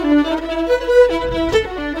I'm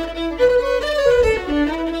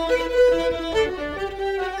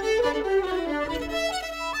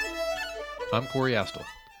Corey Astle.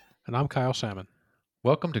 And I'm Kyle Salmon.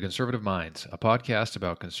 Welcome to Conservative Minds, a podcast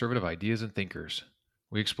about conservative ideas and thinkers.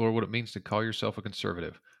 We explore what it means to call yourself a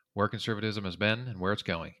conservative, where conservatism has been, and where it's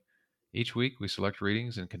going. Each week, we select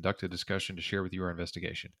readings and conduct a discussion to share with you our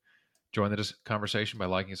investigation. Join the conversation by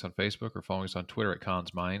liking us on Facebook or following us on Twitter at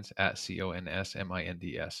ConsMinds, at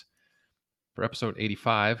CONSMINDS. For episode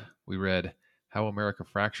 85, we read How America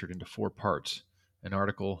Fractured into Four Parts, an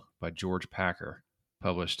article by George Packer,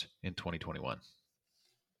 published in 2021.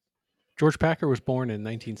 George Packer was born in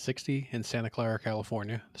 1960 in Santa Clara,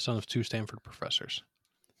 California, the son of two Stanford professors.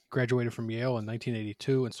 He graduated from Yale in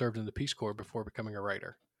 1982 and served in the Peace Corps before becoming a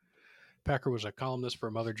writer. Packer was a columnist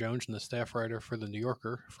for Mother Jones and the staff writer for The New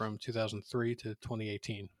Yorker from 2003 to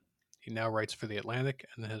 2018. He now writes for The Atlantic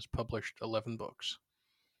and has published 11 books.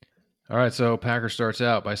 All right, so Packer starts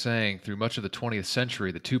out by saying, through much of the 20th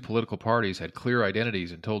century, the two political parties had clear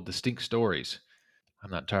identities and told distinct stories.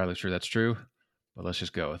 I'm not entirely sure that's true, but let's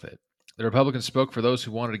just go with it. The Republicans spoke for those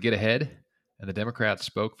who wanted to get ahead, and the Democrats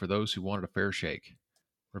spoke for those who wanted a fair shake.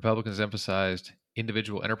 Republicans emphasized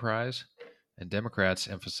individual enterprise, and Democrats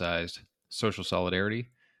emphasized social solidarity,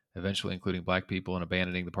 eventually including black people and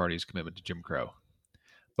abandoning the party's commitment to Jim Crow.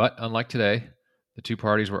 But unlike today, the two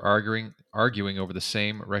parties were arguing over the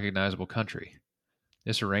same recognizable country.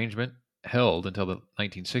 This arrangement held until the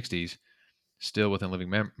 1960s, still within living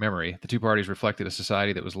memory. The two parties reflected a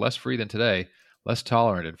society that was less free than today, less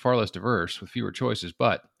tolerant and far less diverse, with fewer choices,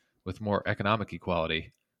 but with more economic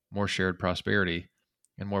equality, more shared prosperity,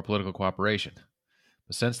 and more political cooperation.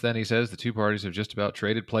 But since then, he says, the two parties have just about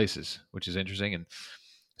traded places, which is interesting, and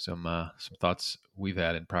some thoughts we've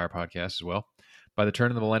had in prior podcasts as well. By the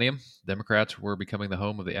turn of the millennium, Democrats were becoming the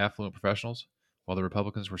home of the affluent professionals, while the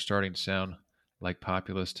Republicans were starting to sound like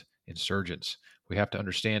populist insurgents. We have to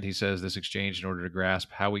understand, he says, this exchange in order to grasp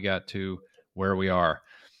how we got to where we are.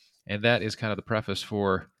 And that is kind of the preface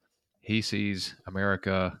for he sees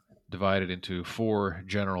America divided into four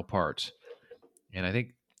general parts. And I think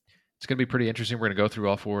it's going to be pretty interesting. We're going to go through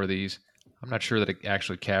all four of these. I'm not sure that it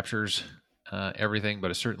actually captures everything,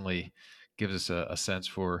 but it certainly gives us a sense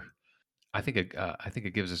for, I think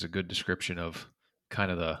it gives us a good description of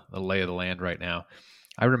kind of the lay of the land right now.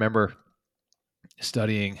 I remember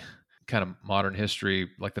studying kind of modern history,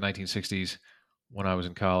 like the 1960s, when I was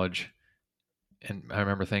in college. And I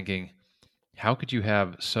remember thinking, how could you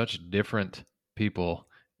have such different people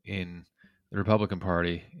in the Republican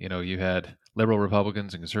Party? You know, you had liberal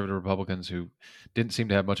Republicans and conservative Republicans who didn't seem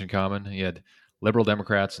to have much in common. You had liberal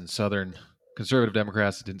Democrats and Southern conservative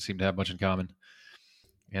Democrats that didn't seem to have much in common.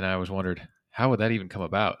 And I always wondered, how would that even come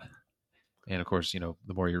about? And of course, you know,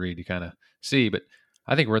 the more you read, you kind of see. But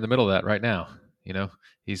I think we're in the middle of that right now. You know,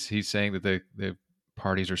 he's saying that the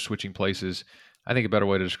parties are switching places. I think a better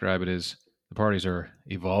way to describe it is the parties are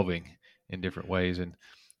evolving in different ways, and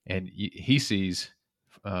he sees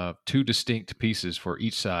two distinct pieces for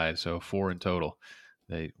each side, so four in total.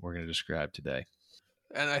 We're going to describe today.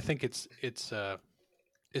 And I think it's not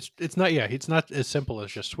it's not as simple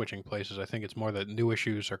as just switching places. I think it's more that new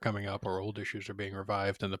issues are coming up or old issues are being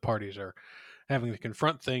revived, and the parties are having to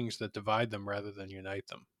confront things that divide them rather than unite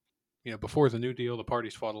them. You know, before the New Deal, the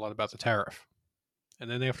parties fought a lot about the tariff, and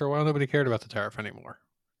then after a while, nobody cared about the tariff anymore.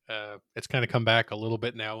 It's kind of come back a little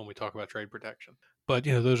bit now when we talk about trade protection. But,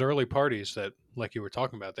 you know, those early parties that, like you were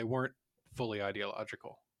talking about, they weren't fully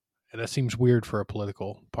ideological. And that seems weird for a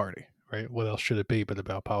political party, right? What else should it be but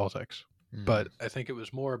about politics? Mm. But I think it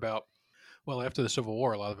was more about, well, after the Civil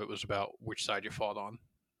War, a lot of it was about which side you fought on,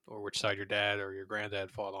 or which side your dad or your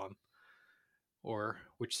granddad fought on, or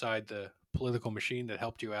which side the political machine that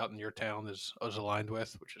helped you out in your town was aligned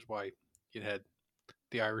with, which is why you had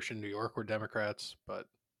the Irish in New York were Democrats, but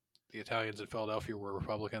the Italians in Philadelphia were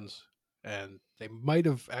Republicans, and they might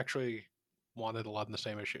have actually wanted a lot of the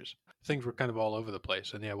same issues. Things were kind of all over the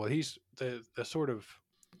place. And yeah, well, he's the sort of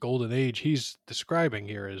golden age he's describing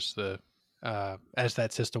here is as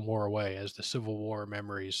that system wore away, as the Civil War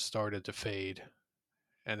memories started to fade.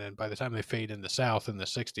 And then by the time they fade in the South in the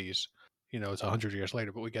 60s, you know, it's 100 years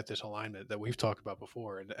later, but we get this alignment that we've talked about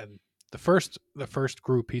before. And the first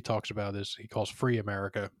group he talks about is he calls Free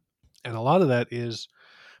America. And a lot of that is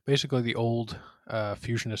basically the old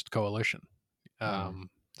fusionist coalition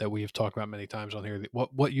that we've talked about many times on here.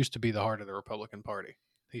 What used to be the heart of the Republican Party.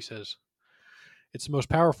 He says, it's the most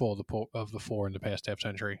powerful of the four in the past half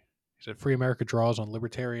century. He said, Free America draws on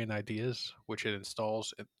libertarian ideas, which it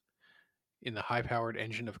installs in the high-powered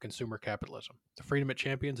engine of consumer capitalism. The freedom it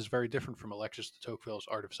champions is very different from Alexis de Tocqueville's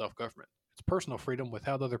art of self-government. It's personal freedom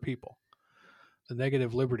without other people. The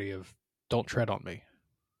negative liberty of don't tread on me.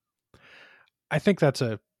 I think that's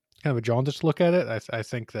a kind of a jaundiced look at it. I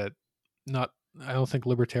think that not. I don't think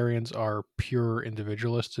libertarians are pure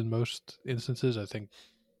individualists in most instances. I think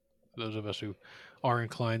those of us who are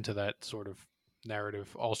inclined to that sort of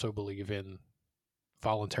narrative also believe in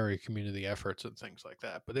voluntary community efforts and things like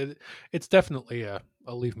that. But it's definitely a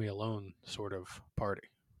leave me alone sort of party.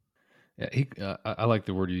 Yeah, I like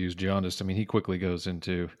the word you use, jaundiced. I mean, he quickly goes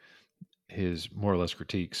into his more or less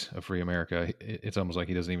critiques of free America. It's almost like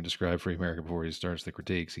he doesn't even describe free America before he starts the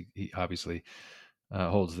critiques. He obviously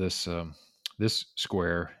holds this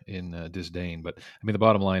square in disdain. But I mean, the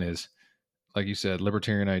bottom line is, like you said,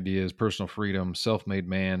 libertarian ideas, personal freedom, self-made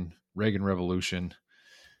man, Reagan Revolution.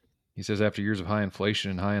 He says after years of high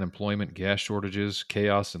inflation and high unemployment, gas shortages,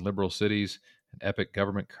 chaos in liberal cities, and epic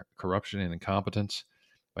government corruption and incompetence,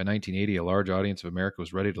 by 1980, a large audience of America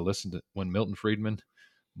was ready to listen to when Milton Friedman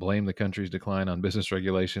blamed the country's decline on business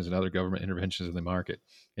regulations and other government interventions in the market.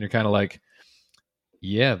 And you're kind of like,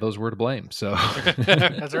 yeah, those were to blame. So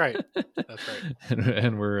That's right. That's right.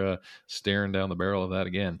 and we're staring down the barrel of that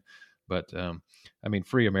again. But I mean,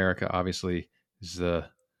 free America obviously is the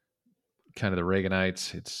kind of the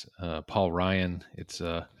Reaganites. It's Paul Ryan. It's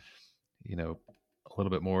you know, a little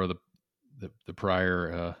bit more of the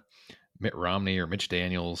prior Mitt Romney or Mitch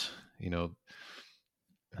Daniels. You know,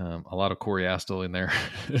 a lot of Corey Astle in there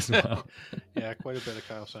as well. Yeah, quite a bit of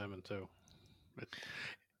Kyle Simon too. But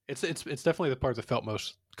it's definitely the part that felt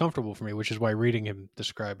most comfortable for me, which is why reading him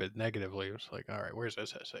describe it negatively, it was like, all right, where's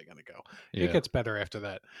this essay going to go? Yeah. It gets better after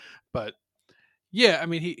that, but yeah, I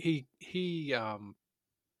mean, he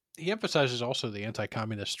emphasizes also the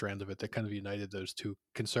anti-communist strand of it that kind of united those two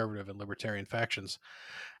conservative and libertarian factions,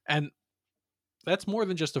 and that's more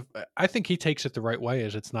than just a. I think he takes it the right way,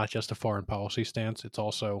 as it's not just a foreign policy stance; it's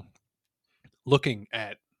also looking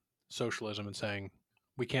at socialism and saying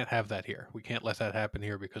we can't have that here. We can't let that happen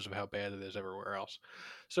here because of how bad it is everywhere else.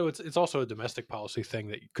 So it's also a domestic policy thing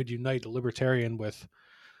that could unite a libertarian with,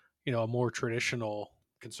 a more traditional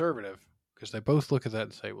conservative, because they both look at that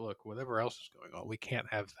and say, well, look, whatever else is going on, we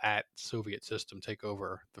can't have that Soviet system take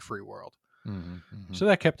over the free world. Mm-hmm, mm-hmm. So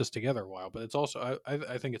that kept us together a while. But it's also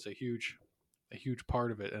I think it's a huge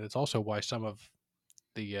part of it, and it's also why some of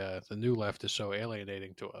the new left is so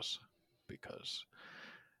alienating to us, because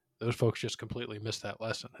those folks just completely missed that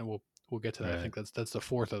lesson, and we'll get to that. Right. I think that's the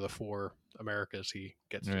fourth of the four Americas he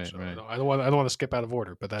gets to. So right. I don't want to skip out of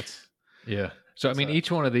order, but that's yeah. So I mean,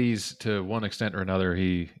 each one of these, to one extent or another,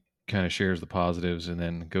 he kind of shares the positives and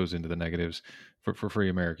then goes into the negatives. For Free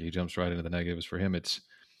America, he jumps right into the negatives. For him, it's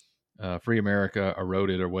Free America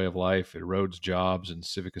eroded our way of life. It erodes jobs, and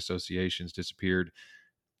civic associations disappeared.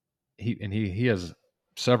 He has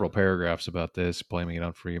several paragraphs about this, blaming it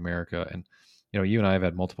on Free America. And you and I have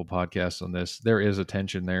had multiple podcasts on this. There is a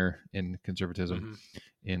tension there in conservatism,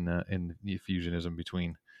 mm-hmm. in the fusionism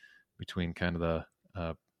between kind of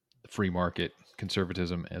the free market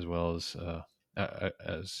conservatism as well as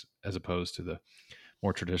opposed to the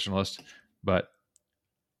more traditionalist. But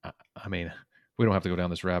I mean, we don't have to go down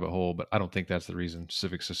this rabbit hole, but I don't think that's the reason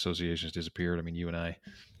civic associations disappeared. I mean, you and I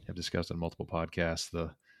have discussed on multiple podcasts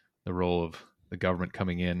the role of the government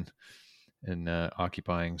coming in and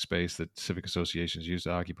occupying space that civic associations used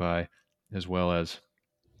to occupy, as well as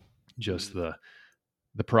just the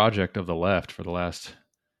project of the left for the last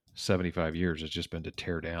 75 years has just been to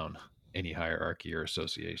tear down any hierarchy or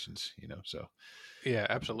associations, so. Yeah,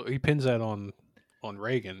 absolutely. He pins that on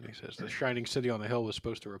Reagan. He says the shining city on the hill was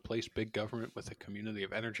supposed to replace big government with a community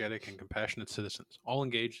of energetic and compassionate citizens, all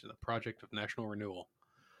engaged in the project of national renewal.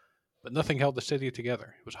 But nothing held the city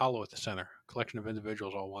together. It was hollow at the center, a collection of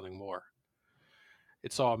individuals all wanting more.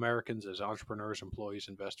 It saw Americans as entrepreneurs, employees,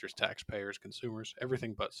 investors, taxpayers, consumers,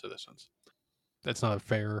 everything but citizens. That's not a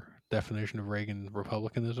fair definition of Reagan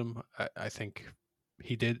republicanism. I think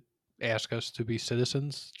he did ask us to be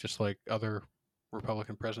citizens, just like other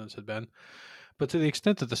Republican presidents had been. But to the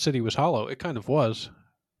extent that the city was hollow, it kind of was.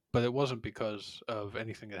 But it wasn't because of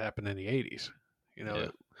anything that happened in the 80s.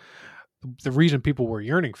 The reason people were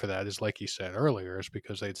yearning for that is, like you said earlier, is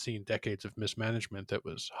because they'd seen decades of mismanagement that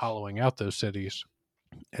was hollowing out those cities.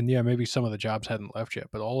 And yeah, maybe some of the jobs hadn't left yet,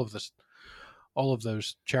 but all of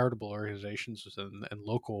those charitable organizations and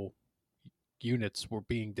local units were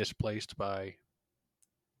being displaced by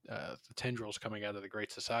the tendrils coming out of the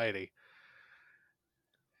Great Society.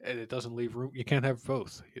 And it doesn't leave room. You can't have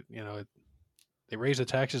both. They raise the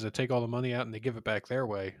taxes, they take all the money out, and they give it back their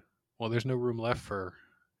way. Well, there's no room left for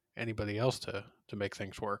anybody else to make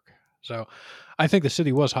things work. So I think the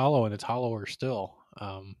city was hollow, and it's hollower still.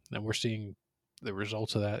 And we're seeing the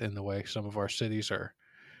results of that in the way some of our cities are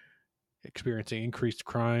experiencing increased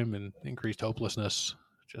crime and increased hopelessness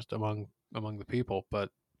just among the people. But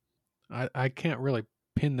I can't really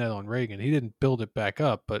pin that on Reagan. He didn't build it back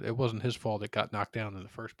up, but it wasn't his fault it got knocked down in the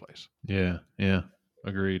first place. Yeah, yeah,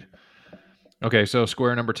 agreed. Okay, so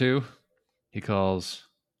square number 2, he calls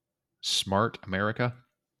Smart America.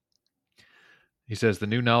 He says the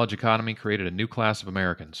new knowledge economy created a new class of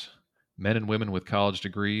Americans, men and women with college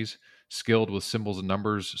degrees, skilled with symbols and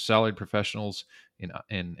numbers, salaried professionals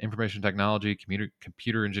in information technology,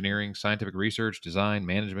 computer engineering, scientific research, design,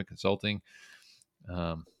 management, consulting,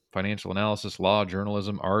 financial analysis, law,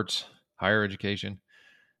 journalism, arts, higher education.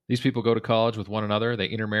 These people go to college with one another, they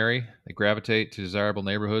intermarry, they gravitate to desirable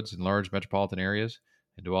neighborhoods in large metropolitan areas,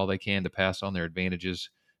 and do all they can to pass on their advantages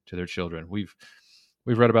to their children. We've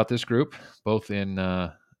read about this group both in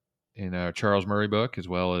a Charles Murray book as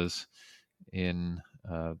well as in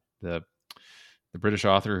the British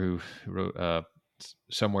author who wrote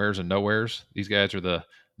Somewheres and Nowheres. These guys are the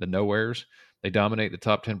nowheres. They dominate the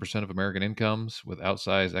top 10% of American incomes with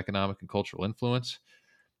outsized economic and cultural influence.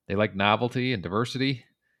 They like novelty and diversity,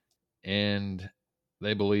 and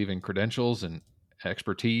they believe in credentials and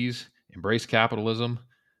expertise, embrace capitalism,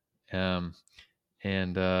 um,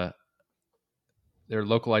 and their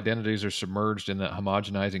local identities are submerged in the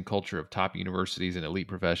homogenizing culture of top universities and elite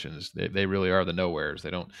professions. They really are the nowheres.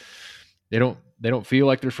 They don't feel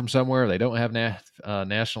like they're from somewhere. They don't have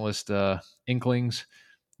nationalist inklings.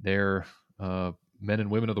 They're men and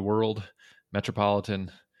women of the world,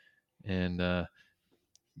 metropolitan, and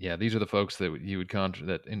yeah, these are the folks that you would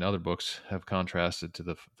that in other books have contrasted to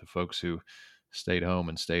the folks who stayed home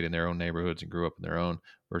and stayed in their own neighborhoods and grew up in their own,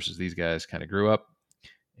 versus these guys kind of grew up,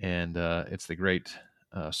 and it's the great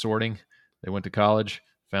sorting. They went to college,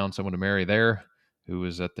 found someone to marry there who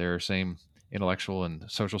was at their same intellectual and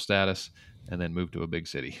social status, and then moved to a big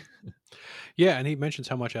city. Yeah, and he mentions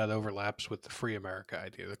how much that overlaps with the free America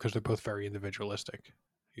idea because they're both very individualistic.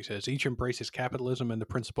 He says each embraces capitalism and the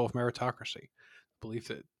principle of meritocracy, the belief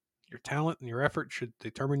that your talent and your effort should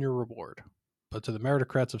determine your reward. But to the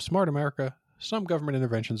meritocrats of smart America, some government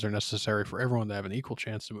interventions are necessary for everyone to have an equal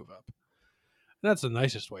chance to move up. And that's the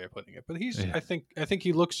nicest way of putting it. But he's, Yeah. I think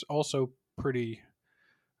he looks also pretty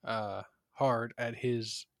hard at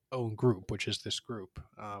his own group, which is this group.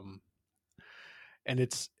 And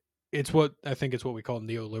it's what I think it's what we call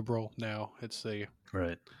neoliberal now. It's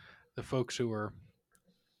Right. the folks who are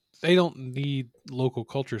they don't need local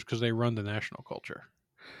cultures because they run the national culture,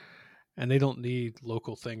 and they don't need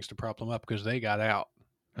local things to prop them up because they got out.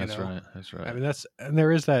 You That's know, right. That's right. I mean and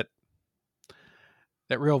there is that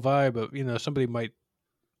real vibe of somebody might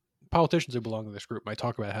politicians who belong to this group might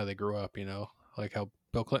talk about how they grew up. Like how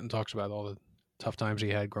Bill Clinton talks about all the tough times he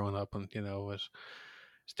had growing up, and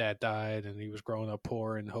his dad died and he was growing up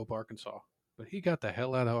poor in Hope, Arkansas. But he got the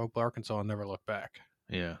hell out of Hope, Arkansas and never looked back.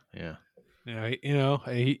 Yeah. Yeah.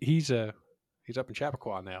 He's up in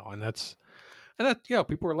Chappaqua now, and that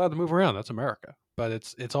people are allowed to move around. That's America. But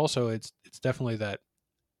it's also it's definitely that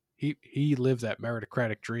he lived that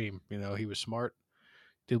meritocratic dream. He was smart,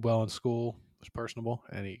 did well in school, was personable,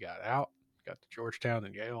 and he got out, got to Georgetown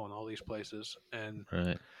and Yale and all these places. And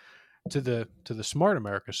Right. to the smart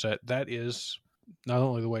America set, that is not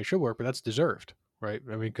only the way it should work, but that's deserved, right?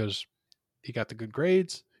 I mean, because he got the good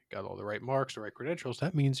grades, got all the right marks, the right credentials.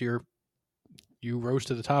 That means you rose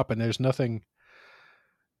to the top, and there's nothing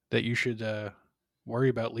that you should worry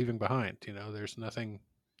about leaving behind. There's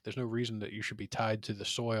no reason that you should be tied to the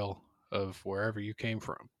soil of wherever you came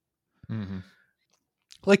from. Mm-hmm.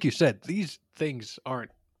 Like you said, these things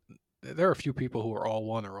aren't. There are a few people who are all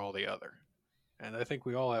one or all the other, and I think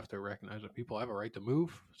we all have to recognize that people have a right to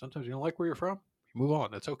move. Sometimes you don't like where you're from, you move on.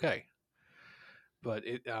 That's okay. But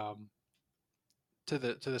to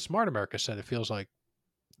the smart America set, it feels like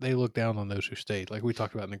they look down on those who stayed, like we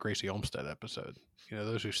talked about in the Gracie Olmstead episode.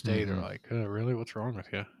 Those who stayed are like, oh, really? What's wrong with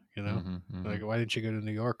you? Like, why didn't you go to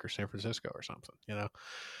New York or San Francisco or something? And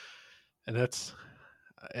that's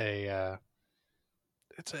a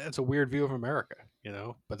it's a weird view of America,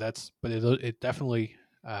 but it definitely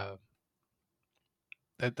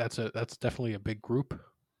that's definitely a big group.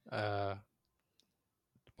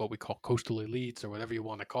 What we call coastal elites or whatever you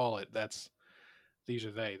want to call it. These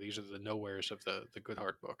are the nowheres of the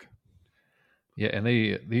Goodhart book. Yeah, and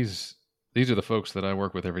these are the folks that I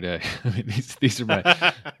work with every day. I mean, these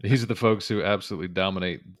are the folks who absolutely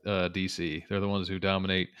dominate DC. They're the ones who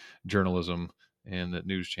dominate journalism and the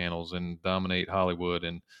news channels and dominate Hollywood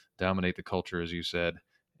and dominate the culture, as you said.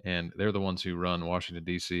 And they're the ones who run Washington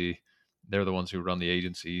DC. they're the ones who run the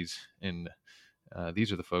agencies, and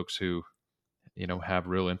these are the folks who have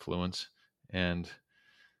real influence. And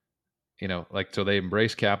like, so they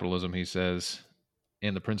embrace capitalism, he says,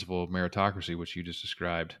 and the principle of meritocracy, which you just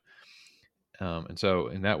described. And so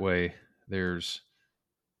in that way, there's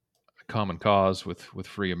a common cause with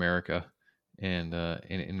free America, and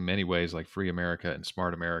in many ways, like free America and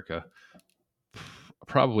smart America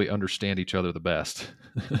probably understand each other the best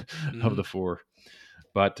of the four.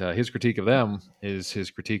 But his critique of them is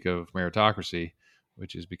his critique of meritocracy,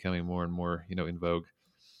 which is becoming more and more, in vogue.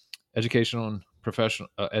 Educated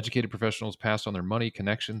professionals pass on their money,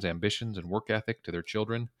 connections, ambitions, and work ethic to their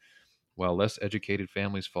children, while less educated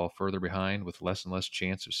families fall further behind with less and less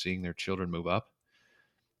chance of seeing their children move up.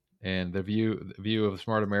 And the view of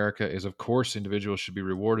Smart America is, of course, individuals should be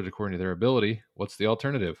rewarded according to their ability. What's the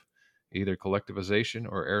alternative? Either collectivization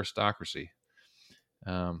or aristocracy.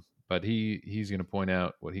 But he's going to point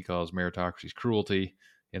out what he calls meritocracy's cruelty,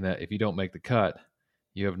 in that if you don't make the cut,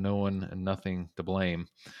 you have no one and nothing to blame.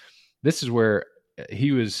 This is where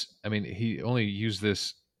he was. I mean, he only used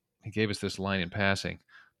this. He gave us this line in passing,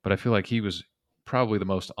 but I feel like he was probably the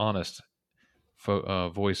most honest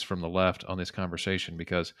voice from the left on this conversation,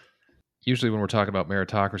 because usually when we're talking about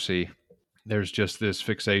meritocracy, there's just this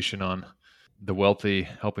fixation on the wealthy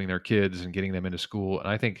helping their kids and getting them into school, and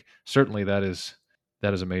I think certainly that is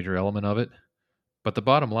a major element of it. But the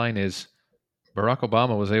bottom line is, Barack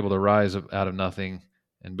Obama was able to rise out of nothing,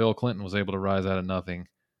 and Bill Clinton was able to rise out of nothing,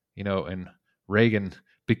 and Reagan.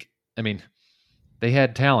 I mean, they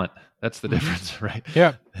had talent. That's the difference, right?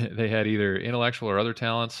 Yeah. They had either intellectual or other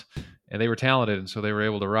talents, and they were talented, and so they were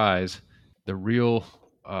able to rise. The real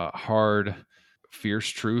hard, fierce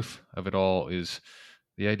truth of it all is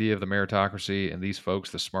the idea of the meritocracy, and these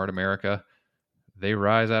folks, the smart America, they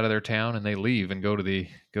rise out of their town and they leave and go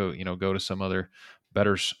to some other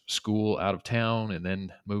better school out of town, and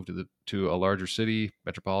then move to a larger city,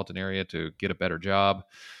 metropolitan area, to get a better job.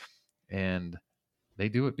 And they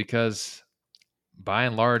do it because, by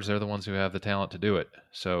and large, they're the ones who have the talent to do it.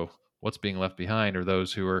 So what's being left behind are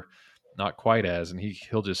those who are not quite as, and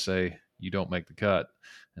he'll just say, you don't make the cut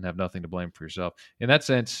and have nothing to blame for yourself. In that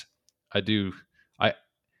sense,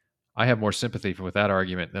 I have more sympathy with that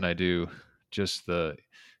argument than I do just the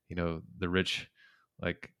rich,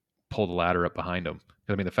 like, pull the ladder up behind them.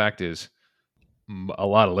 I mean, the fact is, a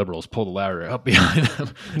lot of liberals pull the ladder up behind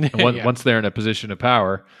them. And once they're in a position of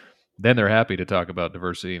power, then they're happy to talk about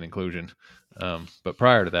diversity and inclusion. But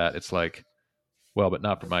prior to that, it's like, well, but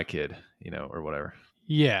not for my kid, or whatever.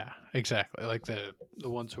 Yeah, exactly. Like the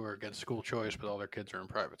ones who are against school choice, but all their kids are in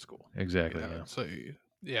private school. Exactly. Yeah. So,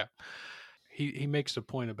 yeah. He makes a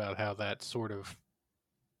point about how that sort of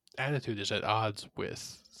attitude is at odds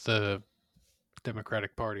with the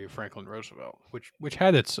Democratic Party of Franklin Roosevelt, which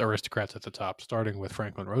had its aristocrats at the top, starting with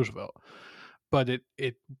Franklin Roosevelt. But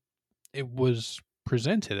it was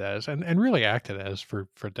presented as, and really acted as for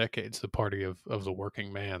decades, the party of the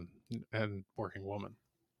working man and working woman.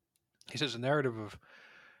 He says the narrative of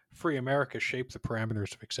free America shaped the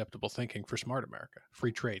parameters of acceptable thinking for smart America.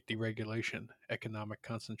 Free trade, deregulation, economic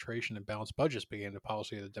concentration, and balanced budgets became the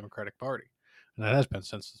policy of the Democratic Party. And that has been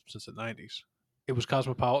since the 90s. It was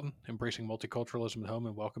cosmopolitan, embracing multiculturalism at home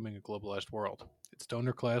and welcoming a globalized world. Its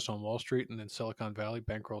donor class on Wall Street and in Silicon Valley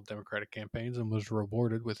bankrolled Democratic campaigns and was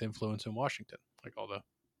rewarded with influence in Washington, like all the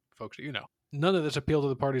folks that you know. None of this appealed to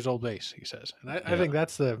the party's old base, he says. And I think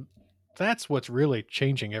that's what's really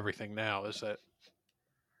changing everything now, is that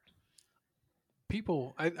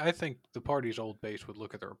people, I think the party's old base would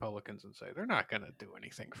look at the Republicans and say, they're not going to do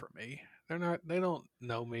anything for me. They don't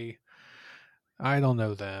know me. I don't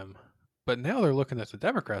know them. But now they're looking at the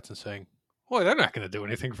Democrats and saying, boy, they're not going to do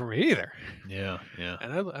anything for me either. Yeah.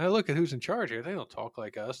 And I look at who's in charge here. They don't talk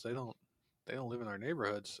like us. They don't live in our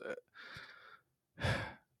neighborhoods.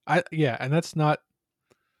 And that's not,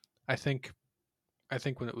 I think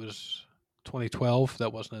when it was 2012,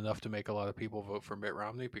 that wasn't enough to make a lot of people vote for Mitt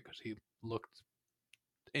Romney, because he looked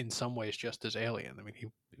in some ways just as alien. I mean, he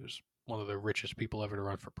was one of the richest people ever to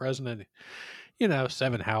run for president,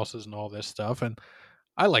 7 houses and all this stuff. And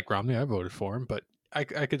I like Romney. I voted for him, but I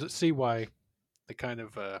could see why the kind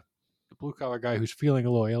of the blue collar guy who's feeling a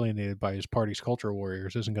little alienated by his party's culture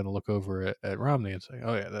warriors isn't going to look over at Romney and say,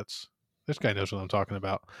 oh yeah, this guy knows what I'm talking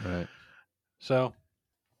about. Right. So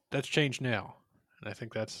that's changed now. And I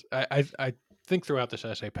think I think throughout this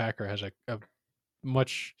essay, Packer has a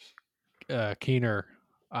much keener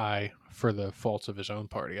eye for the faults of his own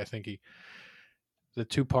party. I think the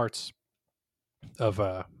two parts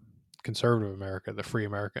of conservative America, the free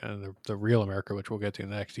America and the real America, which we'll get to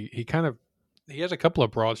next, he has a couple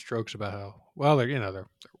of broad strokes about how, well, they're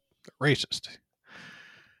racist.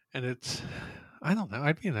 And it's, I don't know.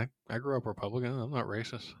 I grew up Republican. I'm not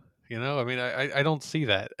racist. I mean, I don't see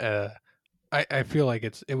that. I feel like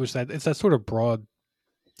it's that sort of broad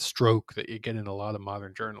stroke that you get in a lot of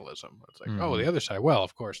modern journalism. It's like, oh, Hmm. the other side. Well,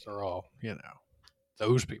 of course, they're all,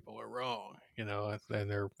 those people are wrong, and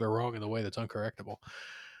they're wrong in a way that's uncorrectable.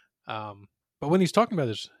 But when he's talking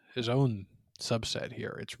about his own subset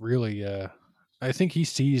here, it's really, I think he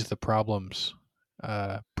sees the problems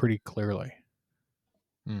pretty clearly.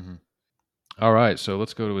 Hmm. All right, so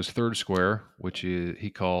let's go to his third square, which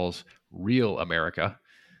he calls Real America.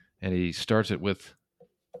 And he starts it with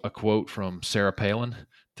a quote from Sarah Palin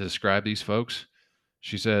to describe these folks.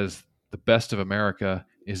 She says, "The best of America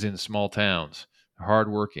is in small towns. They're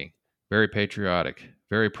hardworking, very patriotic,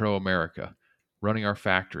 very pro America, running our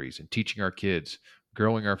factories and teaching our kids,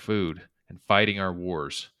 growing our food, and fighting our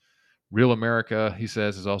wars. Real America," he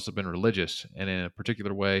says, "has also been religious and in a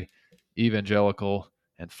particular way evangelical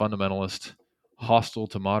and fundamentalist, hostile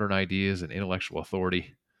to modern ideas and intellectual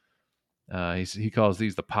authority." He calls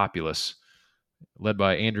these the populists, led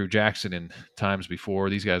by Andrew Jackson in times before.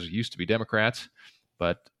 These guys used to be Democrats,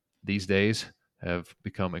 but these days have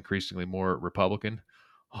become increasingly more Republican,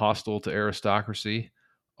 hostile to aristocracy,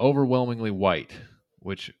 overwhelmingly white,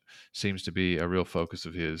 which seems to be a real focus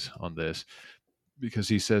of his on this, because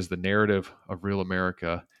he says the narrative of real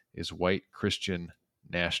America is white Christian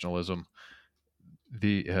nationalism,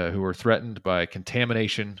 who are threatened by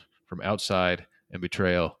contamination from outside and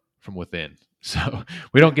betrayal from within. So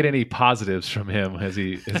we don't get any positives from him as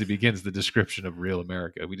he begins the description of real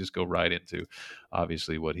America. We just go right into,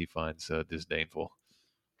 obviously, what he finds disdainful.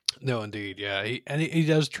 No, indeed, yeah, he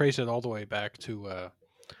does trace it all the way back to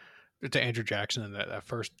Andrew Jackson and that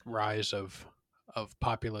first rise of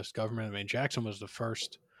populist government. I mean, Jackson was the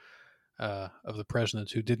first of the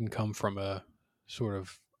presidents who didn't come from a sort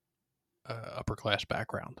of upper class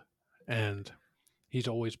background, and he's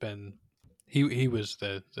always been he was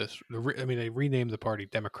I mean, they renamed the party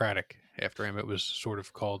Democratic after him. It was sort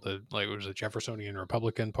of called it was a Jeffersonian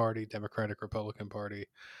Republican Party, Democratic Republican Party.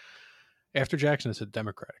 After Jackson, it's a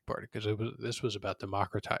Democratic Party because this was about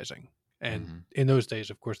democratizing, and Mm-hmm. in those days,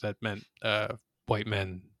 of course, that meant white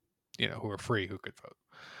men, who were free, who could vote.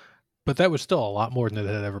 But that was still a lot more than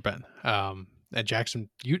it had ever been. And Jackson,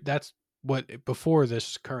 that's what before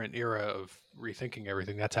this current era of rethinking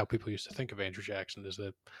everything. That's how people used to think of Andrew Jackson, is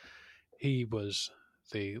that he was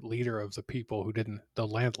the leader of the people who didn't, the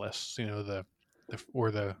landless,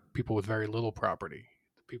 or the people with very little property,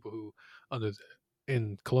 the people who under the,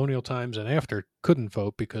 in colonial times and after couldn't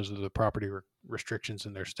vote because of the property restrictions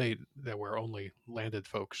in their state, that where only landed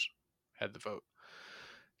folks had the vote.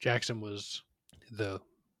 Jackson was the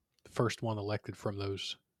first one elected from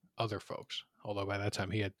those other folks, although by that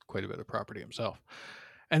time he had quite a bit of property himself.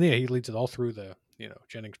 And yeah, he leads it all through the,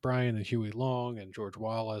 Jennings Bryan and Huey Long and George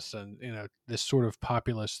Wallace and, this sort of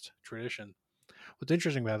populist tradition. What's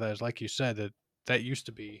interesting about that is, like you said, that used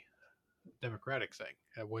to be a Democratic thing.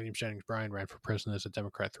 William Jennings Bryan ran for president as a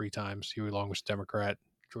Democrat 3 times. Huey Long was a Democrat.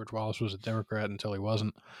 George Wallace was a Democrat until he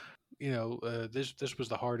wasn't. This was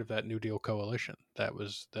the heart of that New Deal coalition that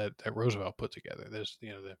Roosevelt put together. There's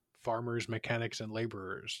the farmers, mechanics, and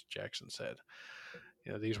laborers. Jackson said,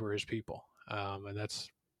 these were his people, and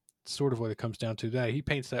that's sort of what it comes down to. That he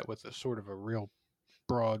paints that with a sort of a real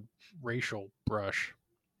broad racial brush,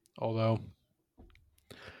 although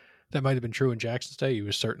that might have been true in Jackson's day. He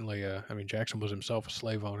was certainly, I mean, Jackson was himself a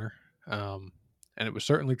slave owner. And it was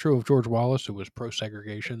certainly true of George Wallace, who was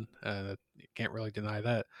pro-segregation. You can't really deny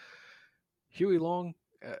that. Huey Long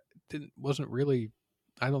wasn't really.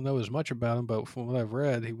 I don't know as much about him, but from what I've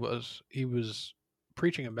read, he was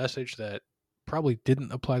preaching a message that probably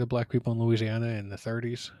didn't apply to black people in Louisiana in the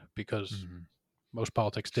 30s because Mm-hmm. most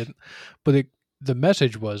politics didn't. But the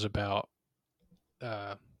message was about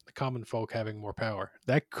the common folk having more power.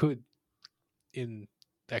 That could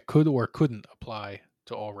or couldn't apply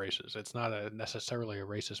to all races. It's not necessarily a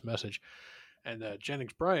racist message. And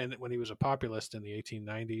Jennings Bryan, when he was a populist in the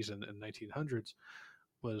 1890s and 1900s,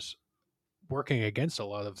 was working against a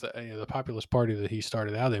lot of the populist party that he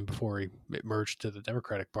started out in before he merged to the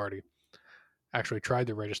Democratic Party. Actually, tried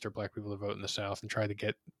to register black people to vote in the South and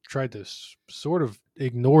tried to sort of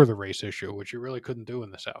ignore the race issue, which you really couldn't do in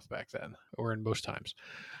the South back then or in most times.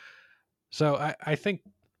 So I think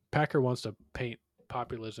Packer wants to paint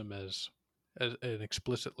populism as an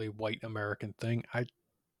explicitly white American thing. I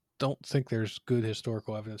don't think there's good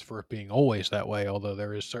historical evidence for it being always that way, although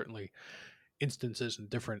there is certainly instances and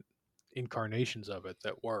different incarnations of it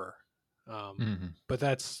that were. Mm-hmm. But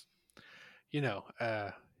that's,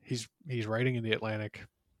 he's writing in the Atlantic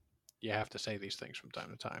you have to say these things from time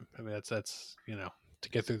to time. I mean, that's to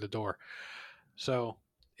get through the door. So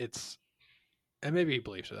it's, and maybe he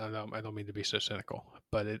believes it. I don't mean to be so cynical,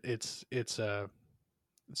 but it's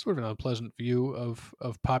sort of an unpleasant view of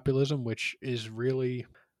populism, which is really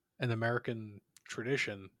an American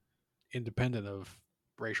tradition, independent of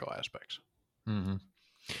racial aspects. Hmm.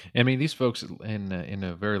 I mean, these folks in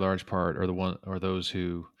a very large part are those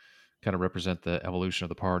who kind of represent the evolution of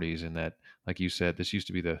the parties. In that, like you said, this used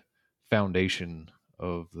to be the foundation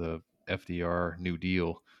of the FDR New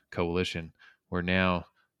Deal coalition, where now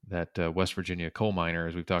that West Virginia coal miner,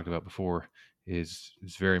 as we've talked about before, is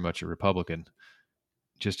very much a Republican,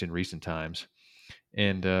 just in recent times,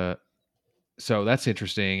 and so that's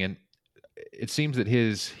interesting. And it seems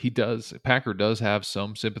that Packer does have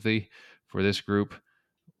some sympathy for this group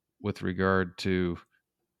with regard to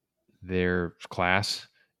their class.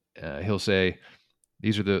 He'll say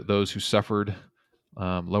these are those who suffered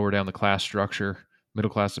lower down the class structure,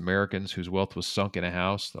 middle class Americans whose wealth was sunk in a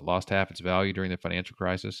house that lost half its value during the financial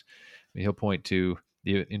crisis. I mean, he'll point to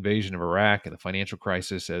the invasion of Iraq and the financial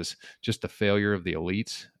crisis as just the failure of the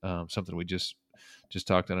elites, something we just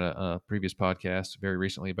talked on a previous podcast very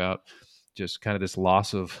recently about, just kind of this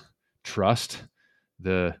loss of trust,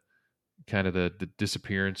 the kind of the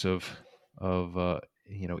disappearance of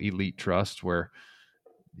elite trust, where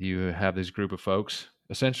you have this group of folks,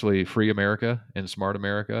 essentially free America and smart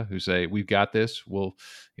America, who say we've got this, we'll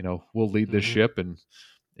lead this Hmm. ship,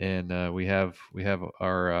 and we have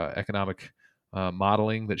our economic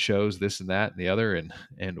modeling that shows this and that and the other, and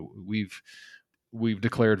we've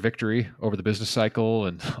declared victory over the business cycle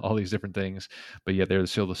and all these different things. But yet they're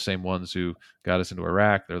still the same ones who got us into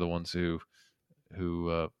Iraq. They're the ones who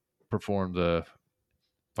performed the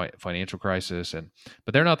financial crisis,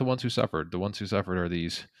 but they're not the ones who suffered. The ones who suffered are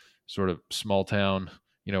these sort of small town,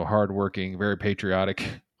 hardworking, very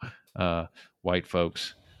patriotic uh, white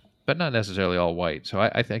folks, but not necessarily all white. So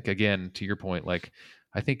I think, again, to your point, like,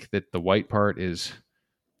 I think that the white part is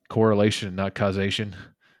correlation, not causation.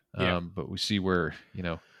 Yeah. But we see where,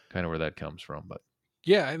 kind of where that comes from. But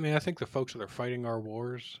Yeah, I mean, I think the folks that are fighting our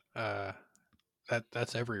wars,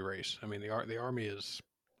 that's every race. I mean, the army is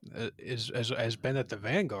has been at the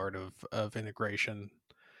vanguard of integration,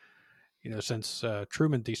 since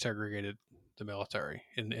Truman desegregated the military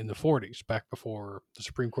in the 40s, back before the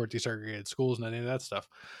Supreme Court desegregated schools and any of that stuff.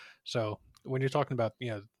 So when you're talking about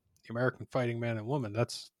the American fighting man and woman,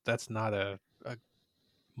 that's not a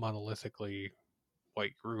monolithically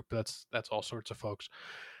white group. That's all sorts of folks.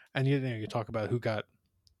 And you talk about who got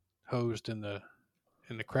hosed in the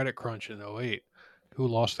credit crunch in '08, who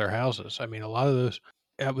lost their houses. I mean, a lot of those,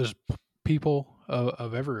 it was people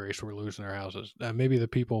of every race were losing their houses. Maybe the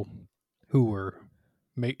people who were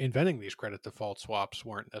inventing these credit default swaps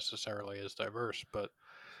weren't necessarily as diverse, but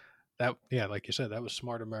that, yeah, like you said, that was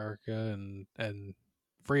smart America and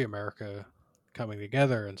free America coming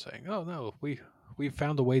together and saying, oh no, we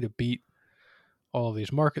found a way to beat all of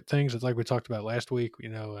these market things. It's like we talked about last week.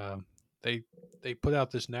 They they put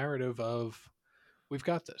out this narrative of, we've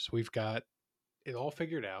got this, we've got it all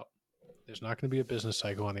figured out. There's not going to be a business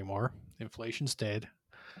cycle anymore. Inflation's dead.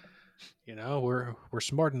 We're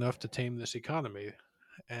smart enough to tame this economy,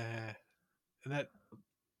 and that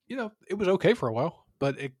it was okay for a while,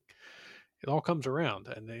 but it all comes around,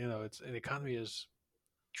 and it's an economy is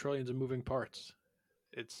trillions of moving parts.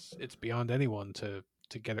 It's beyond anyone to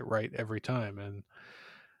get it right every time, and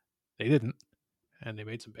they didn't, and they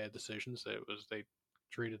made some bad decisions. They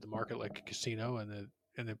treated the market like a casino,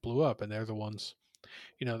 and it blew up, and they're the ones.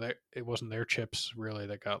 That it wasn't their chips really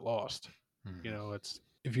that got lost. It's,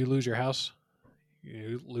 if you lose your house,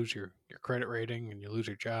 you lose your credit rating, and you lose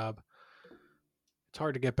your job. It's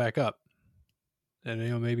hard to get back up.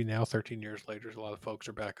 And maybe now, 13 years later, a lot of folks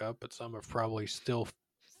are back up, but some are probably still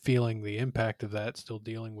feeling the impact of that, still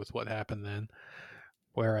dealing with what happened then.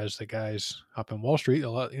 Whereas the guys up in Wall Street, a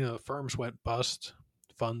lot, firms went bust,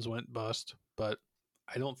 funds went bust, but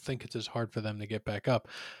I don't think it's as hard for them to get back up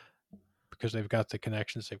because they've got the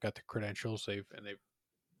connections, they've got the credentials, they've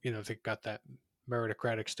got that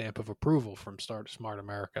meritocratic stamp of approval from Smart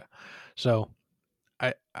America. So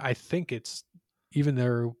I think it's, even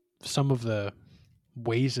though some of the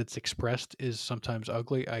ways it's expressed is sometimes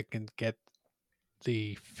ugly, I can get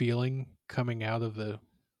the feeling coming out of the,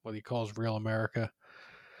 what he calls real America,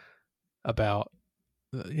 about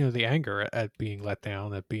the anger at being let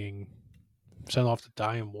down, at being sent off to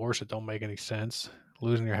die in wars that don't make any sense,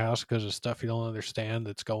 losing your house because of stuff you don't understand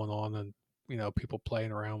that's going on, and people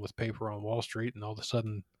playing around with paper on Wall Street, and all of a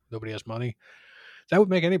sudden nobody has money. That would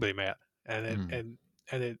make anybody mad, and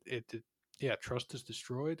mm, yeah, trust is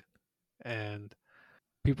destroyed, and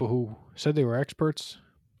people who said they were experts,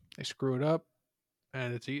 they screw it up,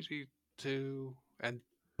 and it's easy to and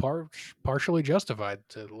partially justified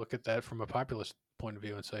to look at that from a populist point of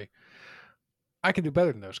view and say, I can do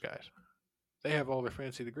better than those guys. They have all their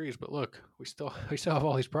fancy degrees, but look, we still have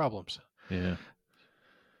all these problems. Yeah.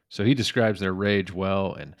 So he describes their rage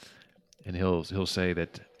well, and he'll say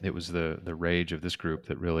that it was the rage of this group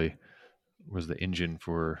that really was the engine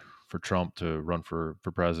for Trump to run for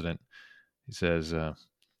president. He says,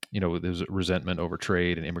 there's resentment over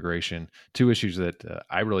trade and immigration, two issues that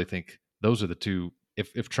I really think those are the two.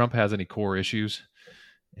 If Trump has any core issues,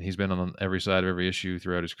 and he's been on every side of every issue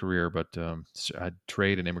throughout his career, but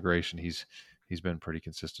trade and immigration, he's been pretty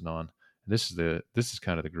consistent on. And this is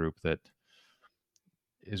kind of the group that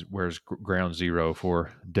is where's ground zero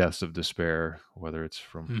for deaths of despair, whether it's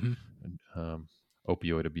from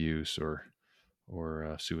opioid abuse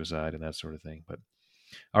or suicide and that sort of thing. But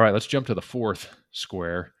all right, let's jump to the fourth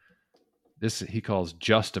square. This he calls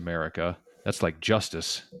Just America. That's like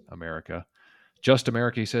Justice America. Just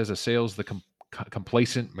America, he says, assails the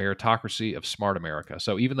complacent meritocracy of Smart America.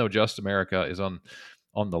 So even though Just America is on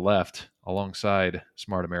the left alongside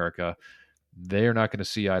Smart America, they're not going to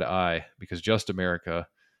see eye to eye because Just America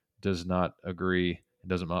does not agree and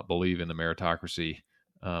does not believe in the meritocracy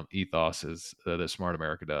ethos that Smart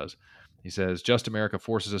America does. He says, Just America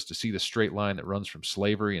forces us to see the straight line that runs from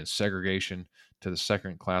slavery and segregation to the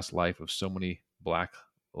second-class life of so many black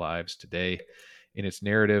lives today. In its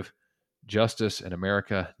narrative, justice and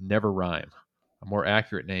America never rhyme. A more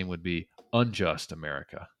accurate name would be Unjust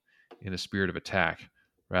America, in the spirit of attack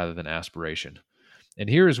rather than aspiration. And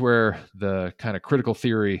here is where the kind of critical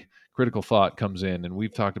thought comes in. And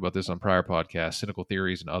we've talked about this on prior podcasts, cynical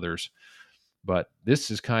theories and others. But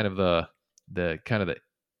this is kind of the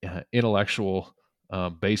intellectual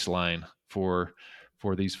baseline for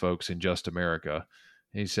these folks in Just America.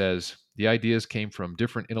 He says the ideas came from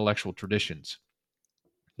different intellectual traditions.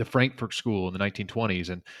 The Frankfurt School in the 1920s,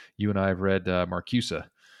 and you and I have read Marcuse,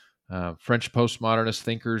 French postmodernist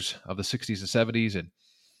thinkers of the 60s and 70s, and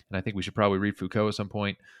I think we should probably read Foucault at some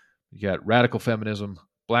point. You got radical feminism,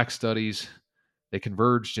 black studies. They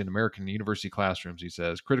converged in American university classrooms, he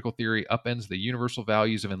says. Critical theory upends the universal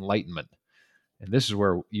values of enlightenment. And this is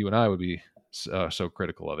where you and I would be so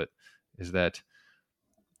critical of it, is that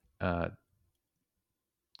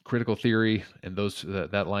critical theory and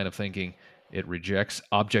that line of thinking, it rejects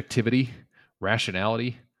objectivity,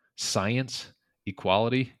 rationality, science,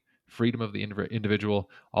 equality, freedom of the individual,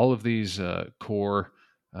 all of these core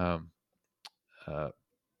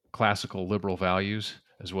classical liberal values,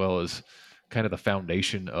 as well as kind of the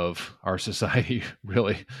foundation of our society,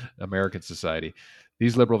 really, American society.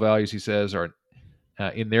 These liberal values, he says, are,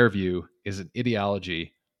 in their view, is an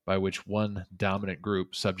ideology by which one dominant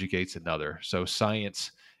group subjugates another. So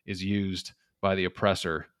science is used by the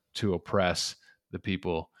oppressor to oppress the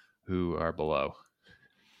people who are below.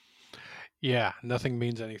 Yeah, nothing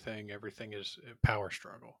means anything. Everything is a power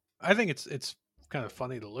struggle. I think it's kind of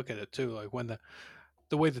funny to look at it too, like when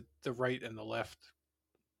the way that the right and the left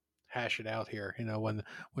hash it out here. When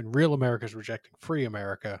real America is rejecting free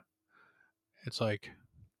America, it's like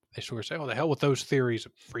they sort of say, "Oh, the hell with those theories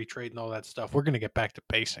of free trade and all that stuff. We're going to get back to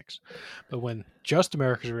basics." But when Just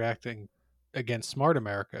America is reacting against Smart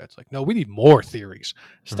America, it's like, no, we need more theories,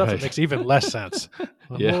 stuff that makes even less sense.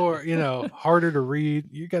 More, harder to read.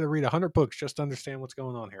 You got to read 100 books just to understand what's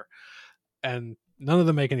going on here, and none of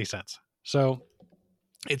them make any sense. So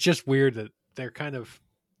it's just weird that they're kind of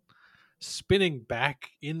spinning back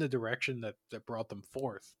in the direction that brought them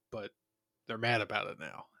forth, but they're mad about it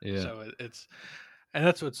now. Yeah. So it's, and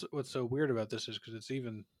that's what's so weird about this is because it's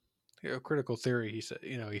even critical theory. He said,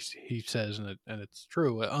 he says, and it's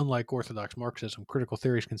true. Unlike orthodox Marxism, critical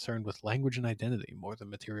theory is concerned with language and identity more than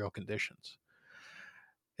material conditions.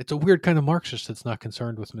 It's a weird kind of Marxist that's not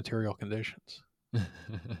concerned with material conditions.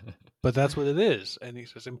 But that's what it is. And he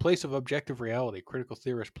says, in place of objective reality, critical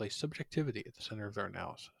theorists place subjectivity at the center of their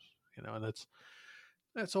analysis. And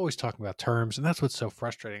that's always talking about terms, and that's what's so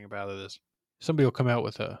frustrating about it is somebody will come out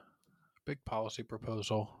with a big policy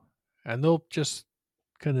proposal, and they'll just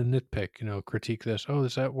kind of nitpick, critique this. Oh,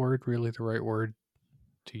 is that word really the right word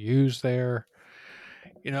to use there?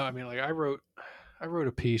 Like I wrote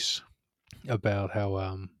a piece about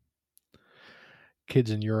how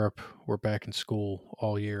kids in Europe were back in school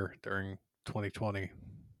all year during 2020,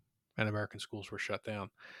 and American schools were shut down.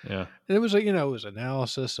 Yeah, and it was it was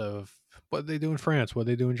analysis of what they do in France, what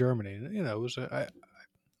they do in Germany. And, it was I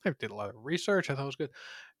did a lot of research. I thought it was good.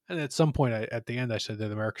 And at some point, at the end, I said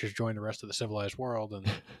that America should join the rest of the civilized world and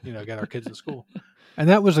get our kids in school. And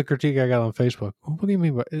that was a critique I got on Facebook. What do you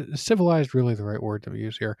mean by is civilized really the right word to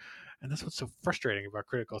use here? And that's what's so frustrating about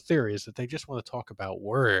critical theory is that they just want to talk about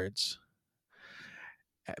words.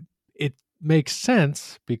 It makes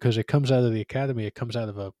sense because it comes out of the academy. It comes out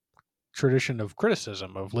of a tradition of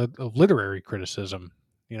criticism, of literary criticism,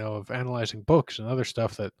 of analyzing books and other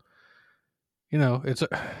stuff that, it's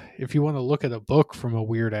if you want to look at a book from a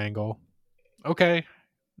weird angle, okay,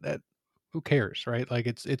 that who cares, right? Like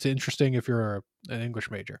it's interesting if you're an English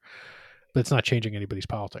major, but it's not changing anybody's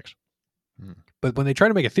politics. But when they try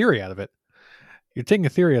to make a theory out of it, you're taking a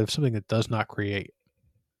theory out of something that does not create.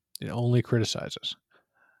 It only criticizes.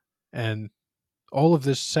 And all of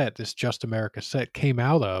this Just America set came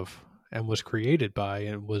out of and was created by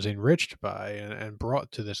and was enriched by and brought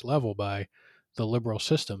to this level by the liberal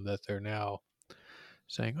system that they're now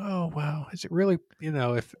saying, oh, wow, is it really,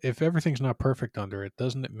 if everything's not perfect under it,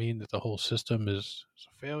 doesn't it mean that the whole system is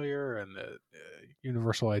a failure and that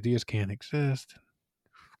universal ideas can't exist?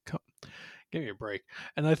 Give me a break.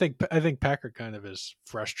 And I think Packer kind of is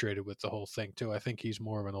frustrated with the whole thing too. I think he's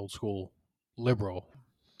more of an old school liberal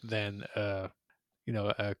than a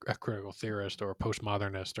critical theorist or a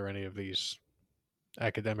postmodernist or any of these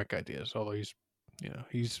academic ideas. Although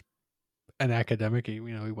he's an academic. He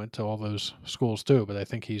went to all those schools too. But I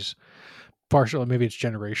think he's partial. Maybe it's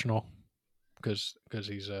generational because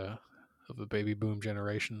he's of the baby boom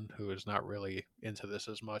generation who is not really into this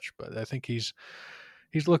as much. But I think he's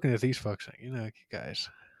looking at these folks saying, you guys,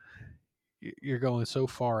 you're going so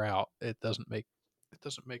far out. It doesn't make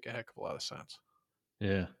a heck of a lot of sense.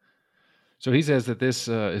 Yeah. So he says that this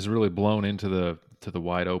is really blown into the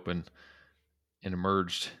wide open and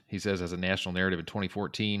emerged, he says, as a national narrative in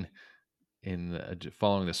 2014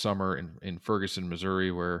 following the summer in Ferguson,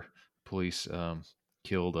 Missouri, where police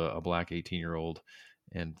killed a black 18-year-old.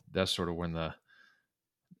 And that's sort of when the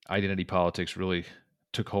identity politics really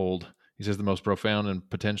took hold. He says the most profound and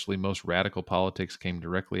potentially most radical politics came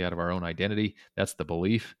directly out of our own identity. That's the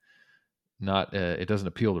belief. Not it doesn't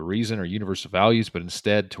appeal to reason or universal values, but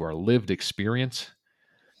instead to our lived experience.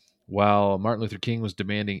 While Martin Luther King was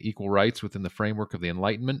demanding equal rights within the framework of the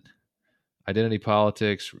Enlightenment, identity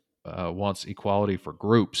politics wants equality for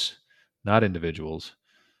groups, not individuals.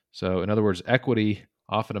 So, in other words, equity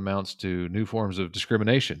often amounts to new forms of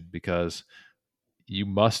discrimination because you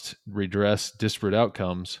must redress disparate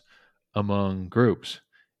outcomes among groups.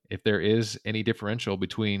 If there is any differential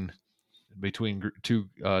between two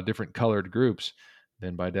different colored groups,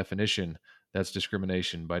 then by definition, that's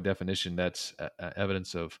discrimination. By definition, that's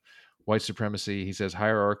evidence of white supremacy. He says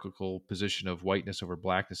hierarchical position of whiteness over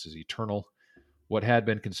blackness is eternal. What had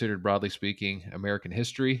been considered, broadly speaking, American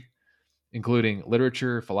history, including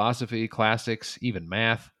literature, philosophy, classics, even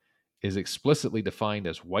math, is explicitly defined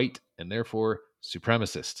as white and therefore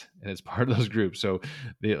supremacist, and it's part of those groups. So,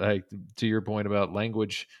 to your point about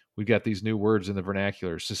language, we've got these new words in the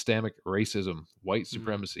vernacular: systemic racism, white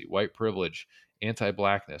supremacy, white privilege,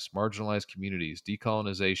 anti-blackness, marginalized communities,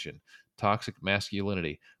 decolonization, toxic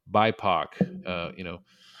masculinity, BIPOC.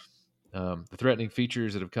 The threatening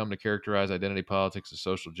features that have come to characterize identity politics and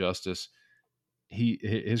social justice.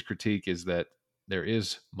 His critique is that there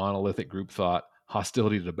is monolithic group thought,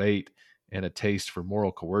 hostility to debate, and a taste for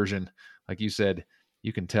moral coercion. Like you said,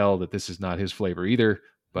 you can tell that this is not his flavor either,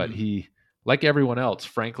 but he, like everyone else,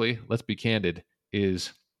 frankly, let's be candid,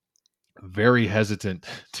 is very hesitant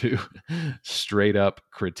to straight up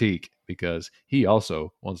critique because he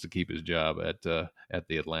also wants to keep his job at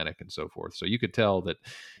the Atlantic and so forth. So you could tell that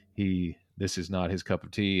this is not his cup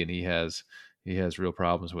of tea, and he has real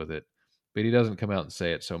problems with it. But he doesn't come out and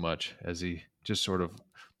say it so much as he just sort of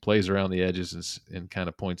plays around the edges and kind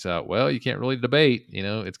of points out, well, you can't really debate.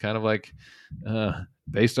 It's kind of like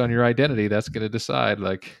based on your identity, that's going to decide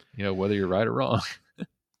whether you're right or wrong.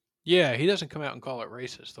 Yeah, he doesn't come out and call it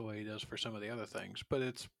racist the way he does for some of the other things, but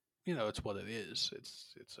it's it's what it is.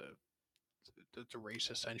 It's a race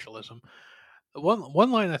essentialism.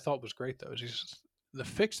 One line I thought was great though is he says, "The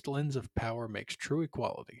fixed lens of power makes true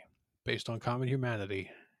equality, based on common humanity,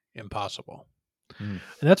 impossible." And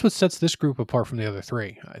that's what sets this group apart from the other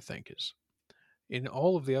three, I think, is in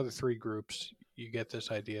all of the other three groups, you get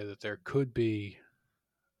this idea that there could be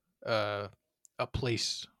a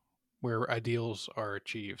place where ideals are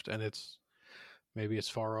achieved, and maybe it's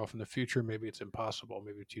far off in the future, maybe it's impossible,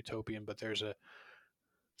 maybe it's utopian, but there's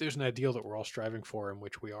an ideal that we're all striving for in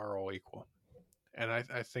which we are all equal. And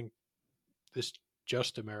I think this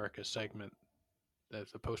Just America segment,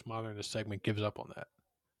 that the postmodernist segment, gives up on that.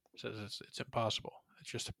 It says it's impossible. It's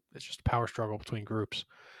just a power struggle between groups.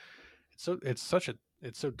 It's such a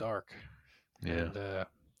It's so dark, Yeah. and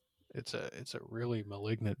it's a really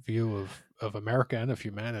malignant view of America and of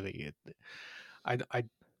humanity. I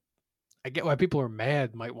I get why people are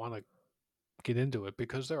mad, might want to get into it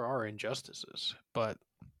because there are injustices, but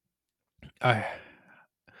I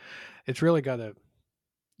it's really got to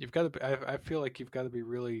you've got to I feel like you've got to be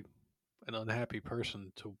really an unhappy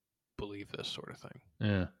person to believe this sort of thing.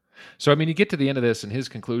 Yeah. So I mean, you get to the end of this, and his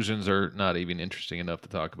conclusions are not even interesting enough to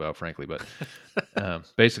talk about, frankly. But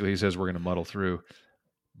basically, he says we're going to muddle through.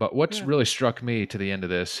 But what's Yeah. really struck me to the end of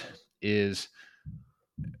this is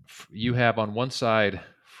you have on one side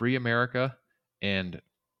free America and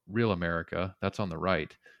real America. That's on the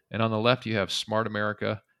right, and on the left you have smart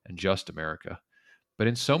America and just America. But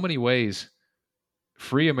in so many ways,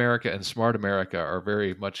 free America and smart America are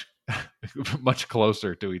very much much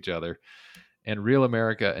closer to each other. And real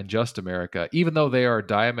America and just America, even though they are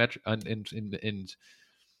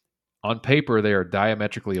on paper they are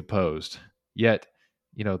diametrically opposed. Yet,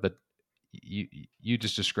 you know that you you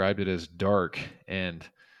just described it as dark and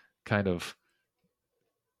kind of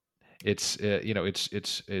it's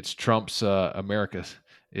Trump's America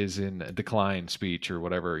is in decline speech or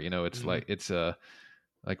whatever. It's Mhm.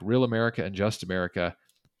 like real America and just America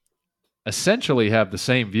essentially have the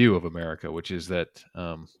same view of America, which is that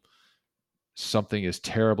something is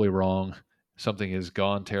terribly wrong, something has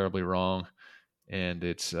gone terribly wrong, and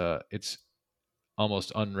it's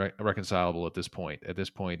almost unreconcilable at this point. At this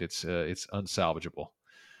point, it's unsalvageable.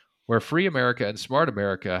 Where free America and smart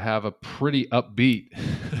America have a pretty upbeat,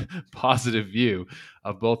 positive view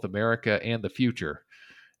of both America and the future.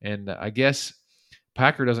 And I guess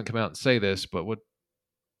Packer doesn't come out and say this, but what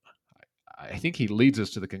I think he leads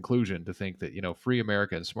us to the conclusion to think that free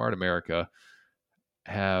America and smart America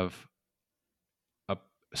have a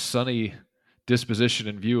sunny disposition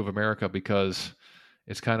and view of America because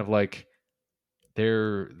it's kind of like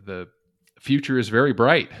the future is very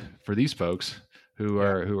bright for these folks Yeah. who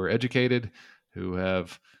are educated, who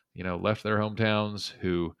have left their hometowns,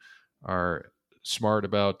 who are smart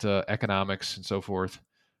about economics and so forth,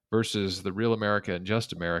 versus the real America and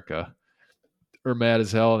just America are mad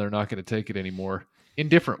as hell and they're not going to take it anymore in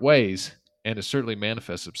different ways, and it certainly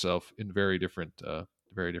manifests itself in very different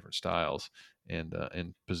styles and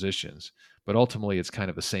positions. But ultimately, it's kind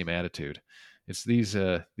of the same attitude. It's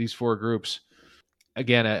these four groups.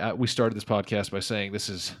 Again, we started this podcast by saying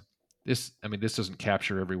this. I mean, this doesn't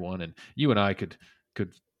capture everyone, and you and I could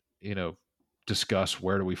you know discuss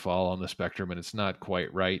where do we fall on the spectrum, and it's not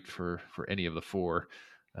quite right for any of the four.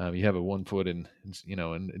 You have a one foot in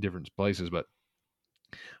different places,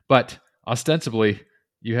 but ostensibly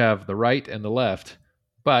you have the right and the left,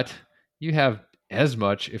 but you have as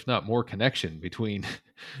much, if not more, connection between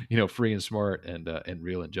free and smart and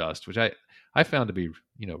real and just, which I found to be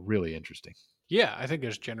really interesting. Yeah, I think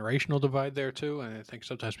there's generational divide there too, and I think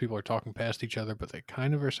sometimes people are talking past each other, but they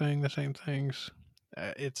kind of are saying the same things.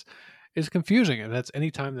 It's confusing, and that's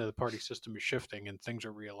any time that the party system is shifting and things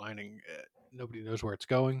are realigning. Nobody knows where it's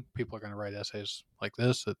going. People are going to write essays like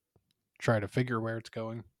this that try to figure where it's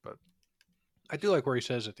going. But I do like where he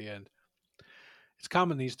says at the end. It's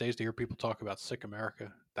common these days to hear people talk about sick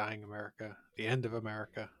America, dying America, the end of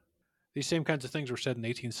America. These same kinds of things were said in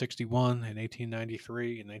 1861, in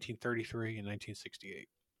 1893, in 1933, and 1968.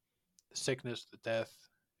 The sickness, the death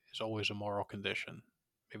is always a moral condition.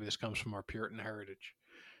 Maybe this comes from our Puritan heritage.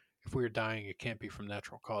 If we are dying, it can't be from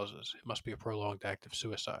natural causes. It must be a prolonged act of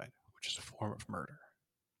suicide, which is a form of murder.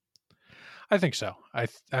 I think so.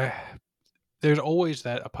 There's always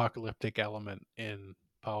that apocalyptic element in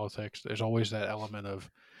politics. There's always that element of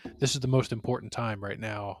this is the most important time right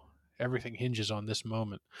now. Everything hinges on this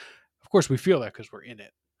moment. Of course, we feel that because we're in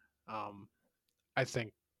it. Um, I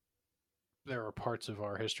think there are parts of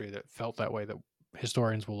our history that felt that way that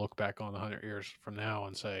historians will look back on 100 years from now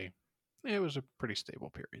and say it was a pretty stable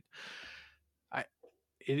period. I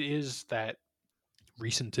it is that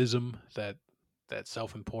recentism, that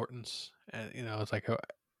self-importance, and it's like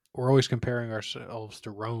we're always comparing ourselves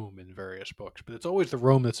to Rome in various books, but it's always the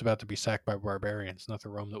Rome that's about to be sacked by barbarians, not the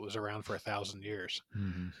Rome that was around for 1,000 years.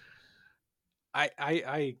 Mm-hmm.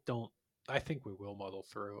 I don't. I think we will muddle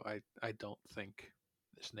through. I don't think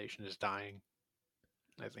this nation is dying.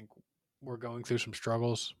 I think we're going through some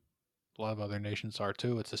struggles. A lot of other nations are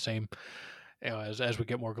too. It's the same. As we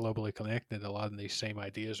get more globally connected, a lot of these same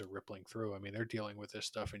ideas are rippling through. I mean, they're dealing with this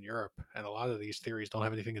stuff in Europe, and a lot of these theories don't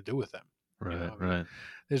have anything to do with them. Right, I mean, right.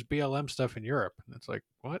 there's BLM stuff in Europe, and it's like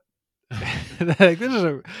what? Like,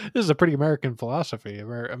 this is a pretty American philosophy,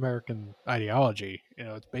 American ideology.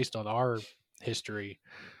 It's based on our history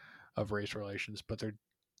of race relations, but they're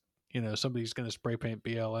somebody's going to spray paint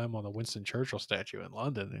BLM on the Winston Churchill statue in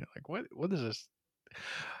London. And you're like, what is this?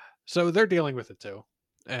 So they're dealing with it too.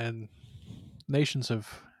 And nations have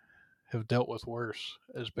dealt with worse,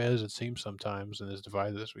 as bad as it seems sometimes, and as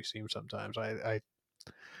divided as we seem sometimes. I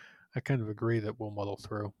kind of agree that we'll muddle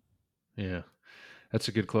through. Yeah, that's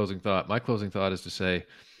a good closing thought. My closing thought is to say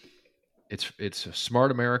it's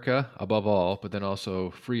smart America above all, but then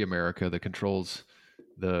also free America that controls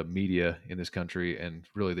the media in this country and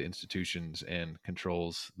really the institutions and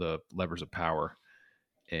controls the levers of power.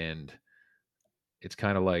 And it's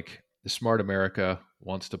kind of like the smart America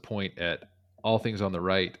wants to point at all things on the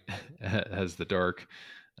right as the dark.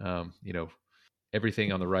 You know,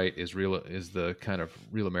 everything on the right is the kind of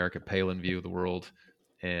real American Palin view of the world,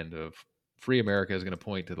 and of free America is going to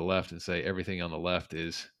point to the left and say everything on the left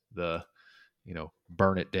is the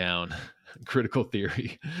burn it down critical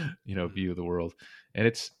theory view of the world. And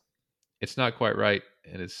it's not quite right,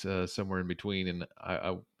 and it's somewhere in between. And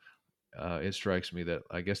it strikes me that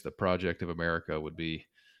I guess the project of America would be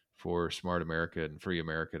for smart America and free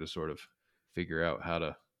America to sort of figure out how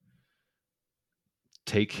to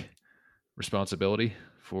take responsibility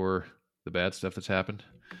for the bad stuff that's happened,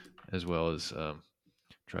 as well as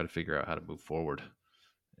try to figure out how to move forward.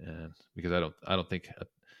 And because I don't think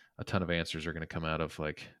a ton of answers are going to come out of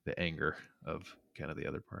like the anger of kind of the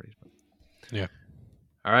other parties. But, Yeah.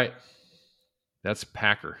 all right, that's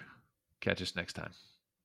Packer. Catch us next time.